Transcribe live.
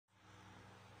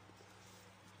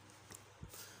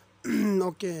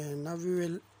Okay, now we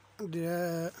will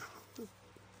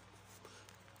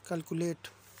calculate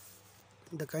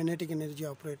the kinetic energy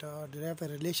operator, or derive a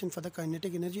relation for the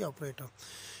kinetic energy operator.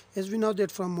 As we know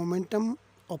that from momentum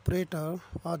operator,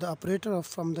 or the operator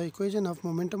from the equation of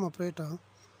momentum operator,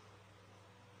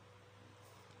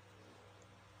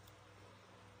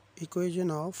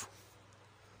 equation of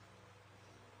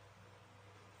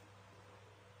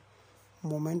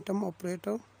momentum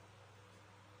operator,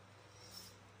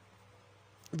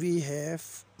 we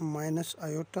have minus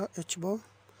iota h bar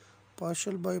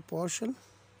partial by partial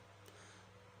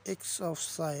x of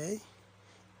psi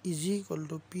is equal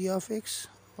to p of x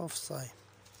of psi.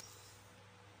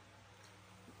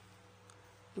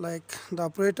 Like the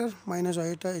operator minus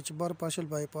iota h bar partial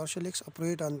by partial x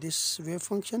operate on this wave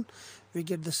function, we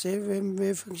get the same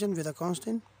wave function with a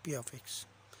constant p of x.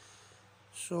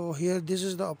 So here this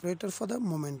is the operator for the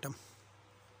momentum.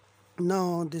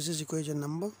 Now this is equation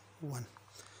number 1.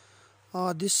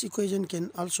 This equation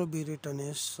can also be written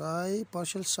as psi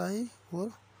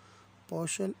or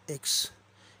partial x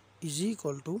is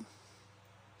equal to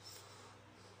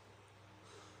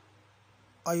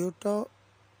iota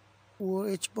over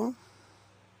h bar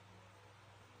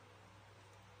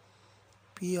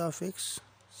p of x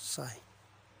psi.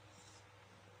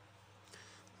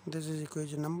 This is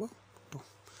equation number 2.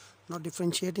 Now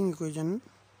differentiating equation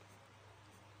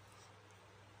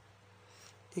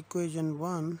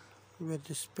 1 with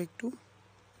respect to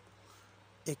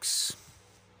x,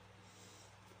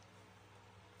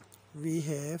 we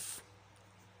have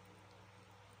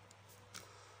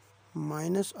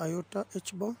minus iota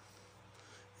h bar,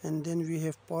 and then we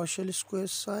have partial square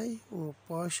psi or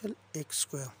partial x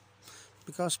square.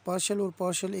 Because partial or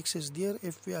partial x is there,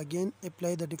 if we again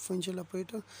apply the differential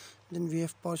operator, then we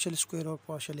have partial square or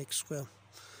partial x square,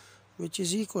 which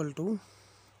is equal to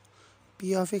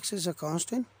p of x is a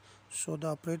constant, so the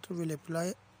operator will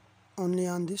apply only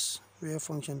on this wave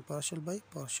function partial by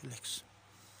partial x.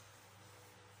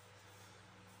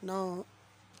 Now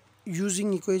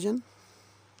using equation,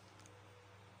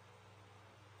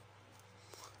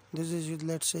 this is,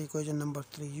 let's say, equation number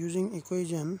 3. Using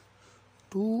equation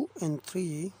 2 and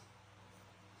 3,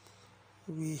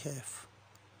 we have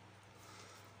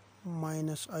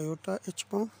minus iota h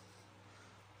bar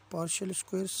partial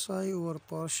square psi over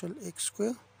partial x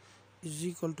square is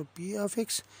equal to p of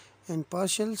x, and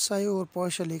partial psi over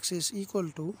partial x is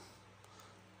equal to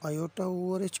iota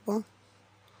over h bar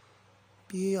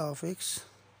p of x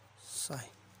psi.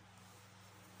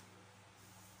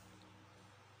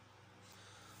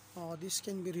 This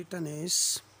can be written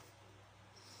as,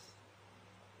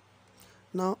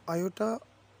 now iota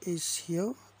is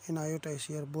here and iota is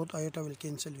here, both iota will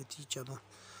cancel with each other,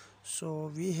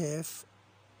 so we have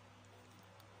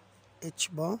h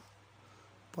bar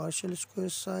partial square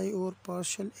psi over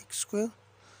partial x square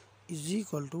is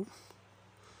equal to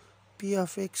p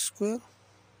of x square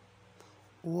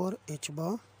over h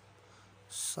bar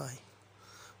psi.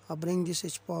 I bring this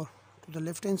h bar to the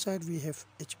left hand side, we have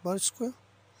h bar square,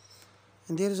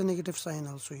 and there is a negative sign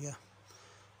also here,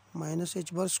 minus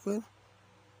h bar square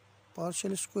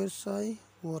partial square psi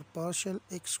over partial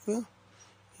x square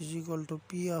is equal to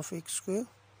p of x square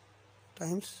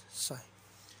times psi.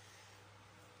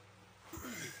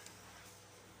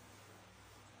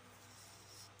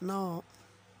 Now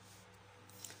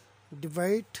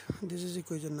divide, this is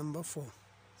equation number 4.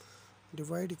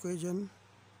 Divide equation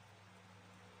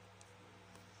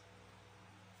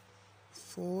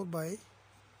 4 by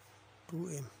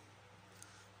 2m.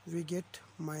 We get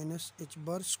minus h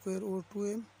bar square over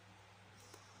 2m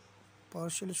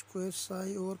partial square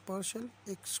psi over partial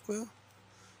x square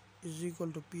is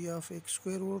equal to p of x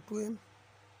square over 2m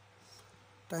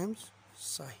times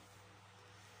psi.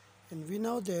 And we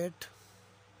know that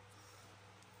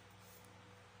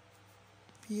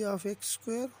p of x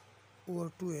square over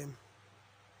 2m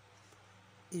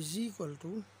is equal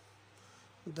to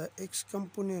the x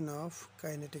component of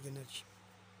kinetic energy.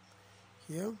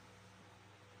 Here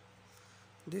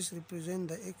this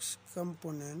represents the x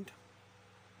component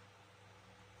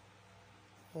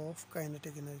of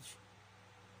kinetic energy.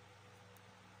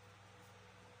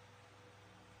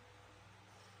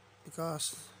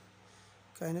 Because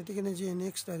kinetic energy in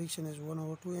x direction is 1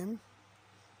 over 2m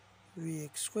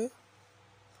vx square.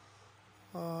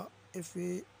 If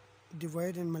we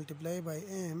divide and multiply by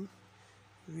m,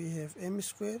 we have m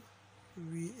square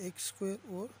vx square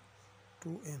over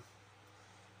 2m.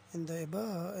 In the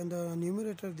above, in the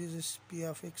numerator, this is p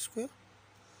of x square,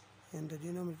 and the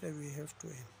denominator we have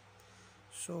 2m.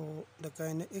 So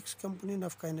the x component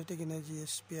of kinetic energy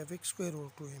is p of x square over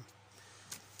 2m.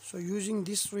 So using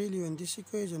this value in this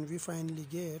equation, we finally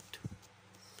get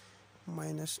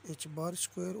minus h bar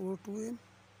square over 2m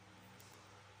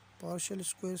partial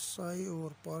square psi over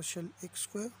partial x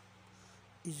square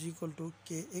is equal to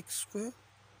kx square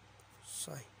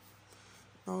psi.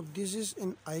 Now this is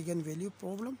an eigenvalue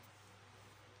problem.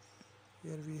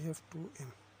 Here we have 2m.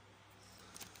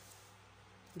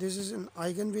 This is an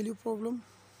eigenvalue problem.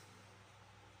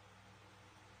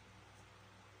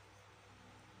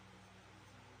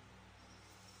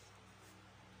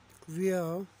 We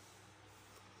are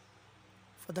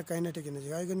for the kinetic energy.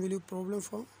 Eigenvalue problem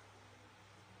for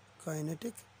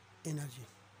kinetic energy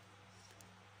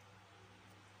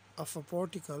of a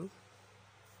particle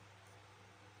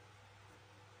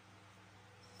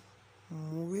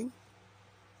moving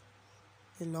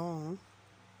along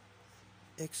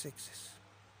x-axis.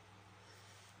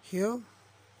 Here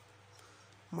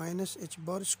minus h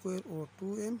bar square over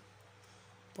 2m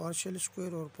partial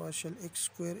square or partial x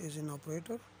square is an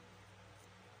operator.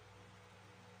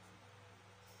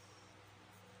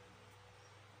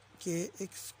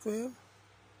 Kx square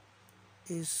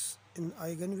is an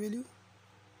eigenvalue,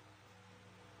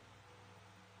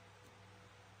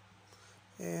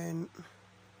 and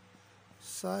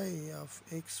psi of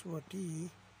x over t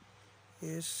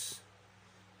is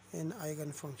an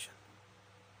eigenfunction.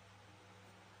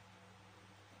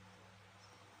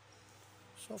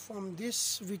 So from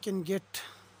this we can get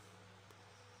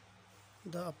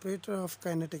the operator of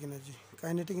kinetic energy.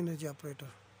 Kinetic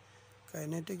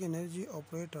energy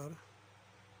operator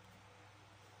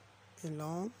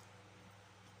along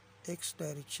x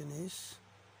direction is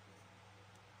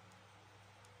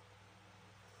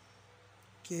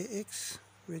kx,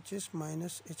 which is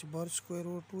minus h bar square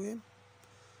over 2m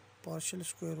partial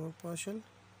square over partial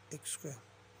x square.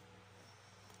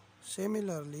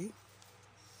 Similarly,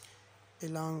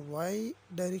 along y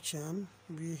direction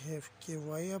we have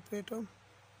ky operator.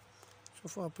 So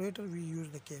for operator we use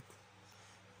the cap,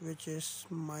 which is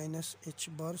minus h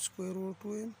bar square over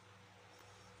 2m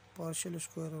partial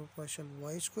square over partial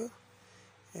y square,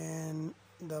 and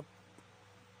the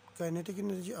kinetic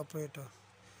energy operator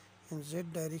in z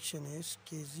direction is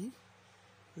kz,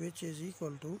 which is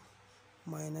equal to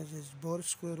minus h bar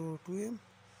square over 2m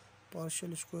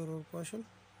partial square over partial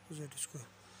z square.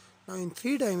 Now in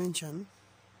three dimension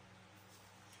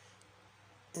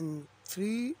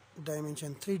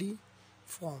 3D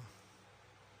form,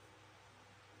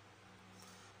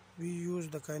 we use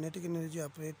the kinetic energy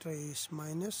operator is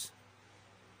minus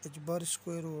h bar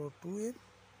square over 2m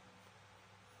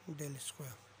del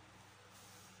square,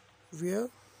 where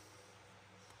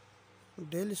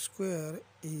del square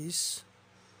is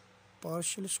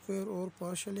partial square over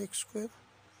partial x square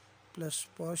plus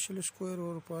partial square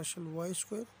over partial y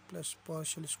square plus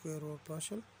partial square over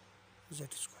partial z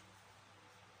square.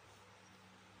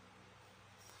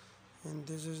 And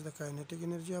this is the kinetic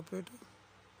energy operator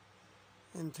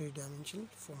in three-dimensional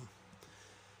form.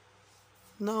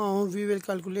 Now we will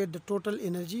calculate the total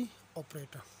energy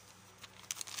operator.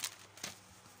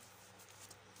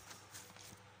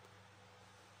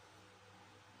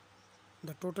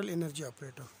 The total energy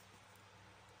operator.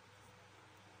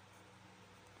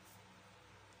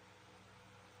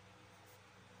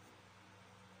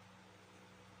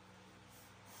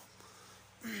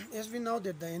 As we know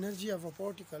that the energy of a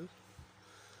particle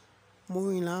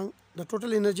moving along, the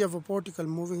total energy of a particle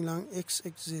moving along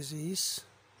x-axis is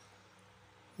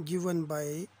given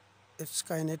by its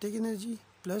kinetic energy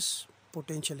plus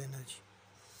potential energy.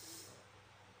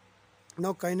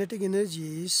 Now kinetic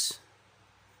energy is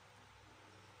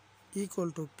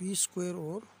equal to p square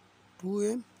over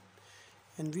 2m,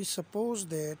 and we suppose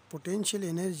that potential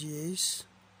energy is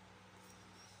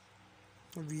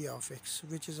v of x,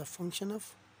 which is a function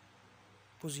of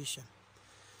position.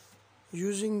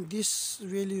 Using these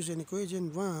values in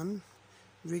equation 1,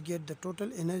 we get the total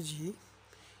energy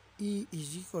E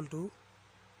is equal to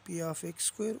P of x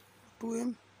square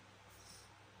 2m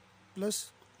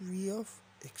plus V of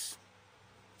x.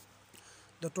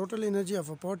 The total energy of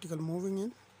a particle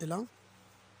moving along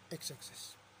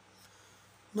x-axis.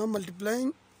 Now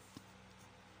multiplying,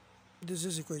 this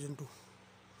is equation 2.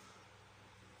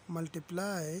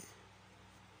 Multiply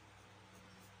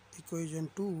equation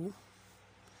 2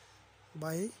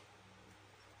 by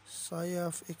psi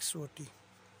of x over t.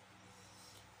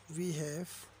 We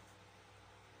have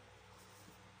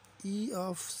E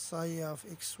of psi of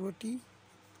x over t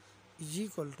is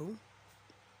equal to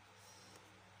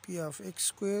P of x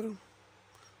square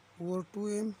over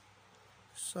 2m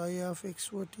psi of x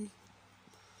over t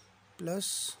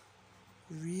plus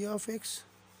V of x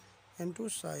into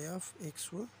psi of x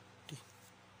over t.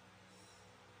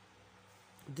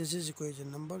 This is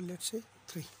equation number, let's say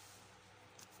 3.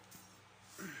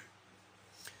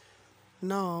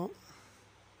 Now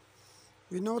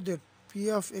we know that P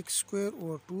of x square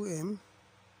over 2m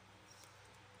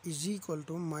is equal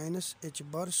to minus h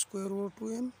bar square over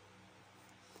 2m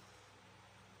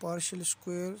partial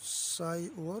square psi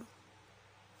over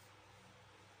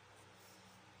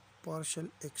partial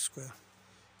x square.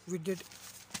 We did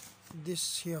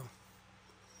this here.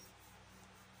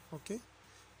 Okay,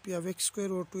 P of x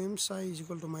square over 2m psi is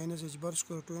equal to minus h bar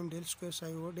square 2m del square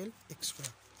psi over del x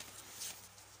square.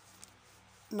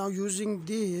 Now using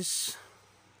this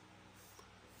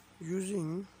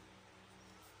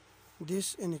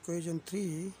in equation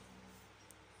 3,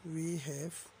 we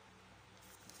have,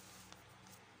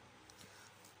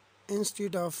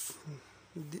 instead of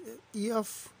the E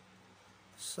of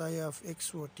psi of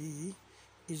x over t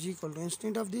is equal to,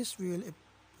 instead of this we will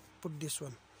put this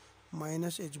one,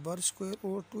 minus h bar square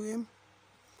over 2m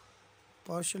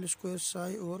partial square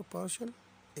psi over partial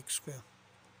x square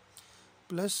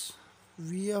plus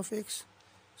v of x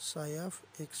psi of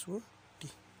x over t.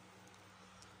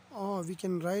 Or we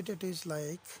can write it as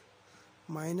like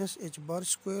minus h bar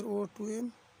square over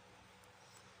 2m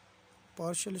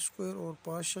partial square over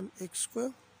partial x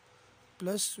square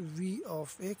plus v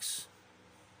of x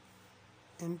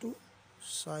into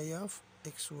psi of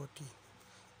x over t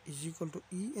is equal to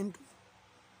E into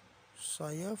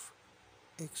psi of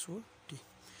x over t.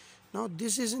 Now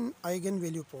this is an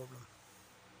eigenvalue problem,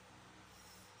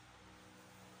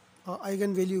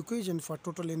 eigenvalue equation for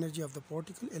total energy of the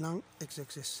particle along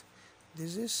x-axis.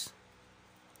 This is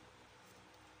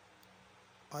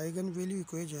eigenvalue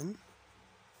equation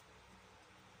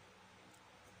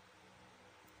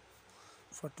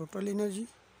for total energy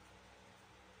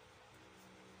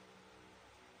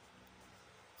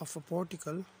of a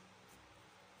particle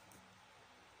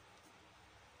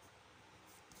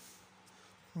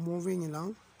moving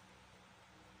along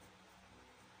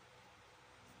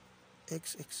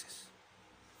x-axis.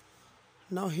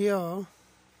 Now here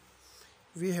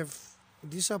we have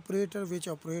this operator which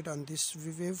operate on this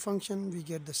wave function. We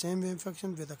get the same wave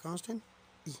function with a constant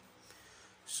E.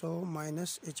 So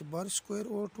minus h bar square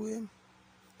over 2m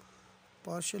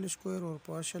partial square over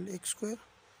partial x square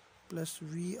plus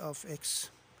v of x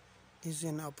is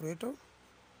an operator.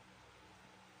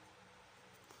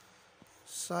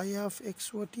 Psi of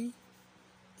x over t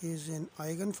is an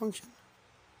eigenfunction.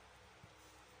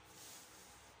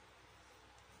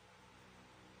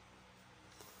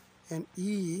 And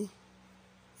E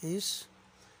is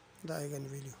the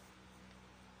eigenvalue.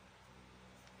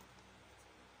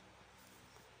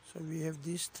 So we have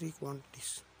these three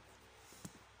quantities.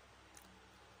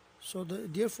 So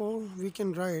therefore we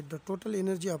can write the total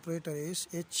energy operator is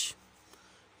H,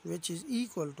 which is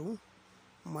equal to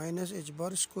minus h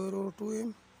bar square over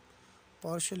 2m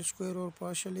partial square over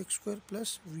partial x square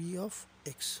plus v of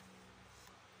x.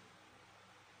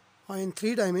 In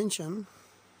three-dimensional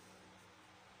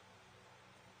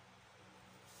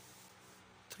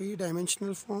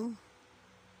form,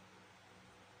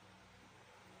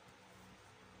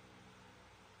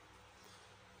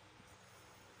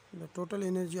 the total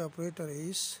energy operator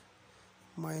is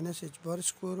minus h bar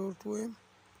square over 2m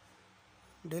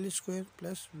del square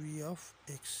plus v of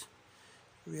x,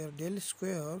 where del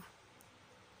square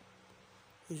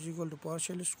is equal to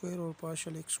partial square over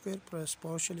partial x square plus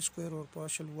partial square over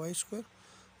partial y square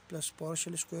plus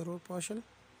partial square over partial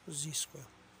z square.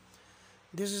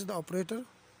 This is the operator.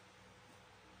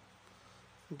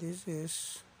 This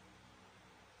is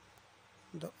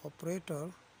the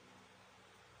operator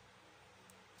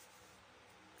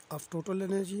of total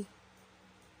energy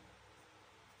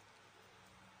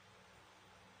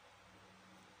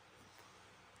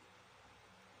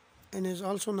and is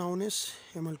also known as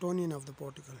Hamiltonian of the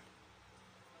particle,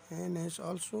 and is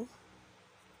also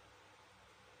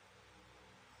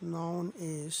known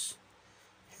as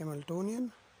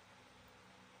Hamiltonian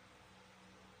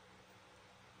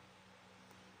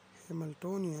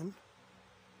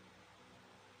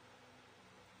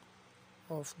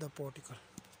of the particle.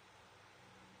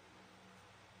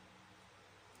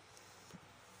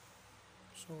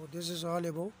 So this is all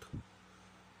about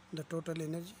the total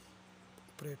energy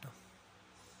operator.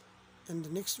 In the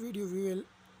next video we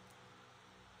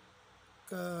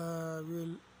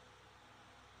will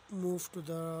move to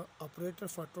the operator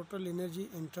for total energy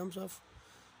in terms of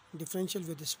differential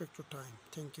with respect to time.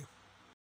 Thank you.